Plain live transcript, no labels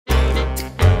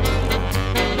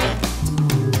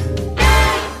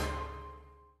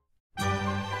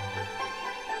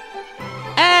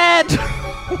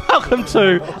welcome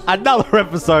to another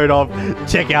episode of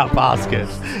Checkout Basket.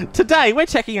 Today we're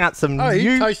checking out some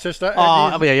new taste tester.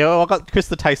 Oh yeah, I've got Chris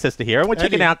the taste tester here, and we're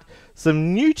checking out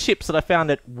some new chips that I found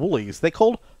at Woolies. They're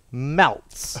called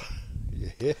Melts.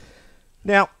 Yeah.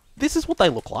 Now, this is what they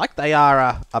look like. They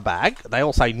are a bag. They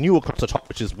all say new across the top,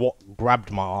 which is what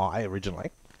grabbed my eye originally.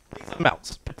 These are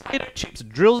Melts. Potato chips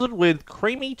drizzled with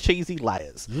creamy, cheesy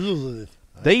layers.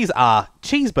 These are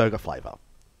cheeseburger flavour.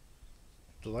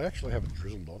 Do they actually have it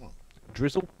drizzled on it?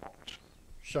 Drizzled?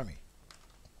 Show me.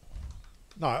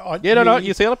 No, no,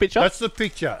 you see on the picture? That's the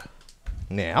picture.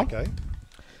 Now, Okay.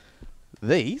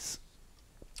 These...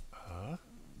 Well,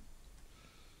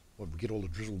 we get all the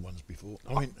drizzled ones before.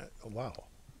 I mean, wow.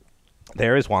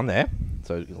 There is one there.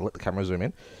 So you can let the camera zoom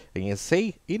in. And you can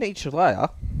see in each layer...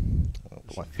 I'll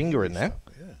put my finger in there.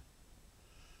 Yeah.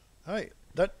 Hey,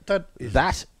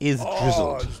 that is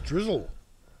drizzled. Oh, it's drizzle.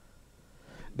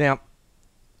 Now...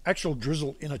 Actual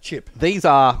drizzle in a chip. These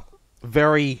are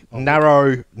very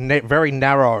narrow, very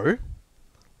narrow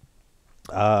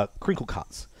crinkle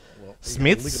cuts. Well,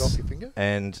 Smiths lick it off your finger?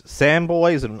 and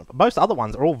Samboys and most other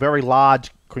ones are all very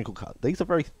large crinkle cut. These are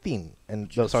very thin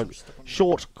and so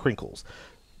short crinkles.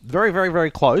 Very, very, very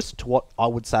close to what I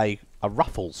would say a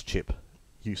Ruffles chip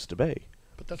used to be.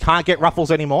 But that's Can't get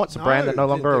Ruffles anymore. It's a brand that's no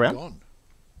longer around. Gone.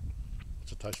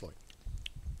 What's it taste like?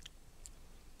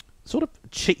 Sort of,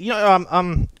 you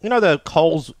know the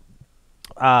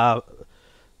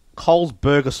Coles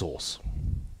burger sauce.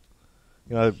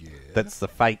 You know, that's the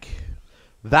fake.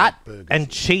 That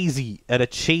and sauce. Cheesy and a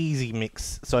cheesy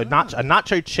mix. So a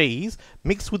nacho cheese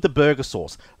mixed with the burger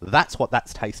sauce. That's what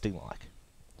that's tasting like.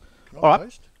 All right,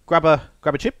 taste? grab a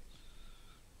chip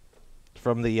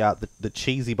from the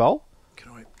cheesy bowl.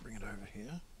 Can I bring it over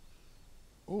here?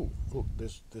 Oh, look,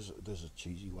 there's a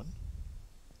cheesy one.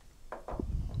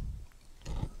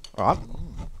 All right.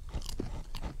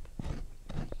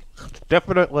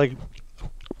 Definitely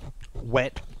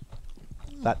wet.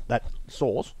 That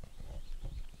sauce.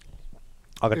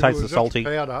 I can taste the salty. If it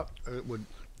was powder, it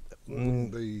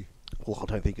wouldn't be... Well, I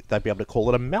don't think they'd be able to call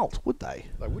it a melt, would they?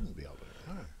 They wouldn't be able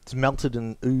to, no. It's melted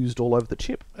and oozed all over the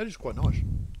chip. That is quite nice.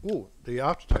 Oh, the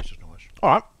aftertaste is nice. All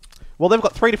right. Well, they've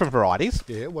got 3 different varieties.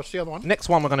 Yeah, what's the other one? Next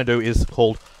one we're going to do is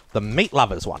called the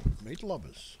Meatlovers one.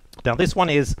 Meatlovers. Now, this one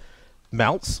is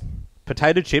Melts,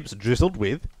 potato chips drizzled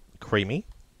with creamy,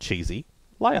 cheesy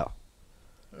layer.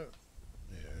 Yeah,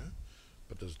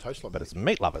 but does it taste like But it's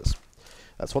Meatlovers.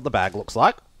 That's what the bag looks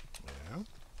like. Yeah.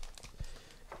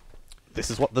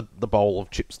 This is what the bowl of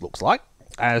chips looks like.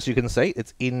 As you can see,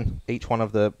 it's in each one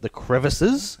of the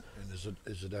crevices. And is it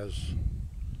as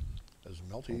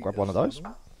melty? I'll grab one of those.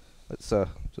 Let's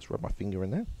just rub my finger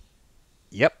in there.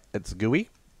 Yep, it's gooey.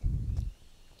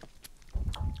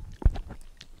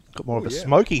 Got more of a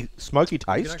smoky taste. You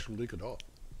can actually lick it off.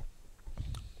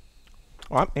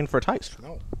 All right, in for a taste.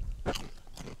 Smell.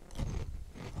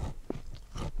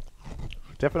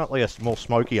 Definitely a more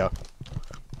smokier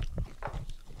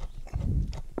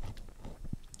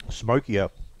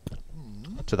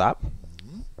to that.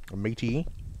 Meaty.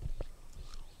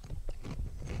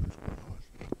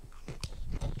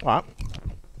 All right.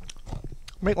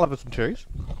 Meatlovers and cheese.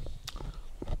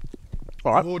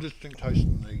 All right. More distinct taste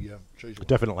than the cheese one.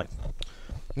 Definitely.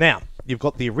 Now, you've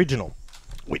got the original,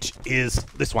 which is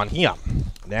this one here.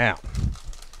 Now,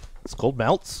 it's called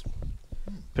Melts.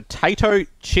 Potato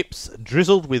chips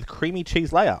drizzled with creamy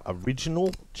cheese layer.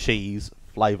 Original cheese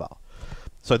flavour.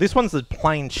 So this one's the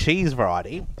plain cheese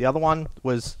variety. The other one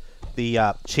was the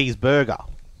cheeseburger.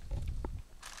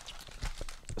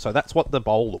 So that's what the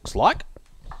bowl looks like.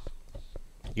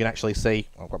 You can actually see...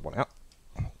 I'll grab one out.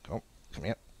 Oh, come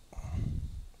here.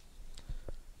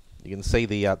 You can see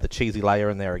the cheesy layer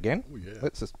in there again. Oh, yeah.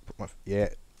 Let's just put my... Yeah.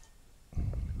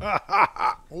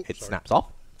 It sorry. snaps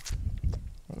off.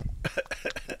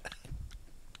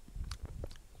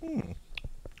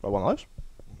 Got one of those.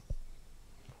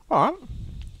 Alright.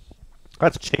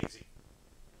 That's cheesy.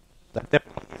 That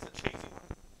definitely is a cheesy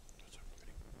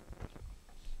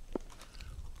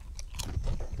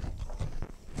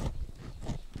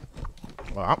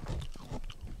one. Alright.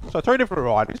 So 3 different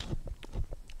varieties.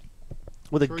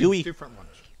 With a gooey... different ones.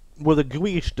 With a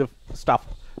gooey stuff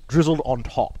drizzled on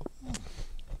top.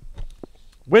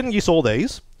 When you saw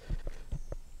these,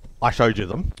 I showed you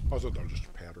them. I thought they were just a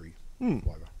powdery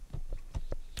flavour.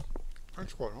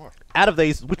 That's quite nice. Out of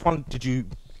these, which one did you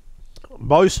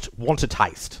most want to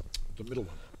taste? The middle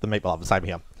one. The Meatlover, same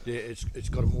here. Yeah, it's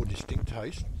got a more distinct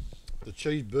taste. The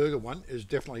cheeseburger one is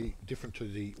definitely different to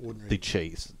the ordinary. The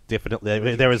cheese,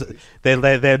 definitely.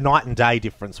 They're night and day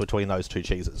difference between those two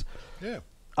cheeses. Yeah.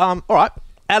 All right.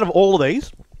 Out of all of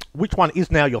these, which one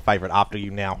is now your favourite after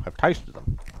you now have tasted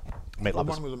them? Meat The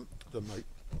Lovers. one with the meat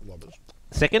lovers.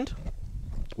 Second?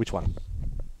 Which one?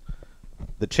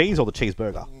 The cheese or the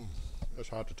cheeseburger? That's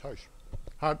hard to taste.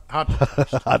 Hard to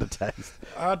taste. Hard to taste.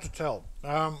 Hard to tell.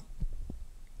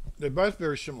 They're both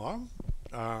very similar,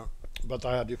 but they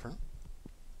are different.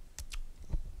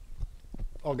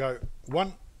 I'll go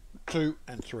 1, 2,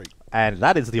 and 3. And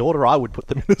that is the order I would put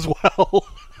them in as well.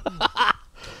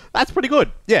 That's pretty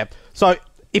good. Yeah. So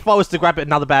if I was to grab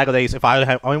another bag of these, if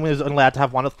I was allowed to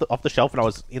have one off the shelf and I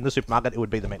was in the supermarket, it would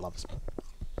be the Meat Lovers.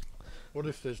 What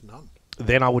if there's none?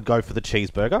 Then I would go for the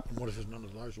cheeseburger. And what if there's none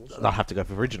of those also? I'll have to go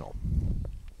for original.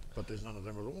 But there's none of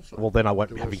them at all. So Well, then I won't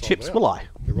be they're all having sold chips, out. will I?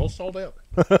 They're all sold out.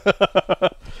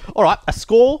 All right, a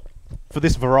score for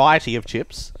this variety of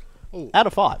chips Ooh. out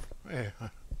of 5. Yeah.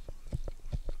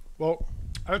 Well,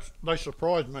 they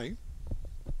surprised me.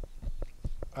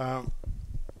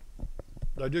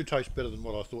 They do taste better than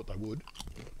what I thought they would.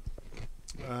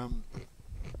 I'm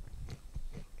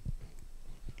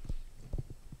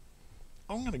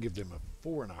going to give them a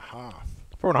 4.5.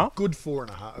 4.5? Good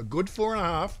 4.5. A good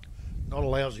 4.5. Not a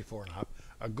lousy 4.5.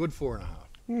 A good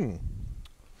 4.5.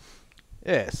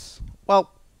 Yes.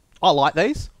 Well, I like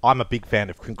these. I'm a big fan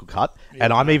of crinkle cut,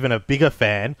 and I'm even a bigger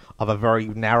fan of a very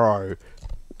narrow,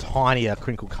 tinier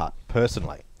crinkle cut,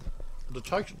 personally. The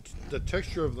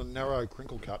texture of the narrow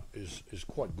crinkle cut is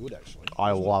quite good, actually.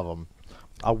 I love them.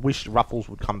 I wish Ruffles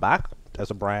would come back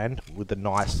as a brand with the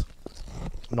nice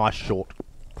short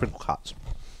crinkle cuts.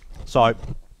 So,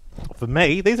 for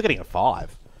me, these are getting a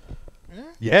 5. Yeah?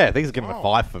 Yeah, these are getting a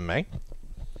 5 for me.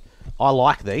 I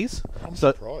like these. I'm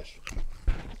So surprised.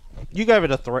 you gave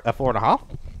it a 4.5.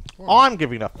 I'm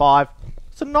giving it a 5.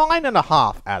 It's a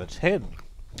 9.5 out of 10.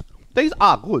 These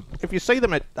are good. If you see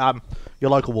them at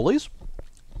your local Woolies,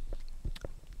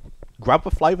 grab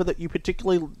a flavour that you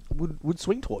particularly would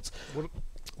swing towards.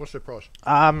 What's their price?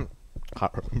 Can't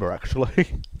remember actually.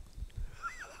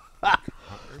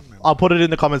 I'll put it in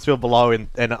the comments field below, and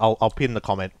I'll pin the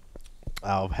comment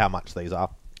of how much these are.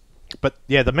 But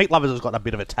yeah, the Meat Lovers has got a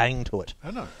bit of a tang to it.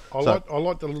 I know. I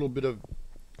like the little bit of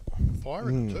fire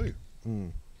in it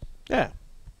too. Yeah.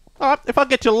 All right. If I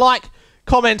get you like,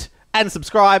 comment, and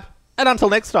subscribe, and until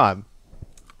next time,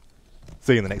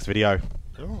 see you in the next video.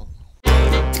 Oh.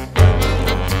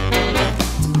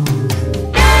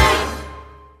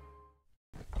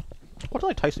 What do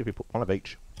they taste if you put one of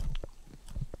each?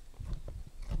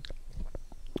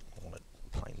 I want it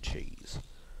plain cheese.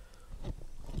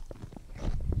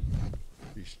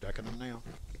 You stacking them now?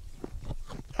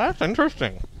 That's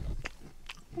interesting.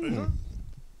 Is it?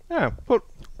 Yeah, put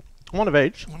one of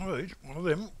each. One of each. One of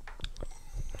them.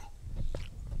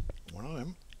 One of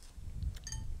them.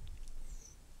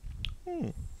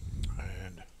 And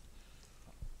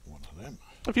one of them.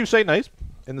 If you've seen these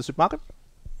in the supermarket,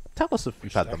 tell us if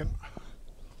you've had them. Stacking.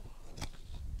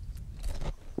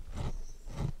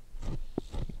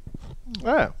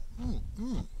 Yeah.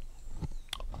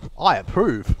 I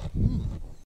approve.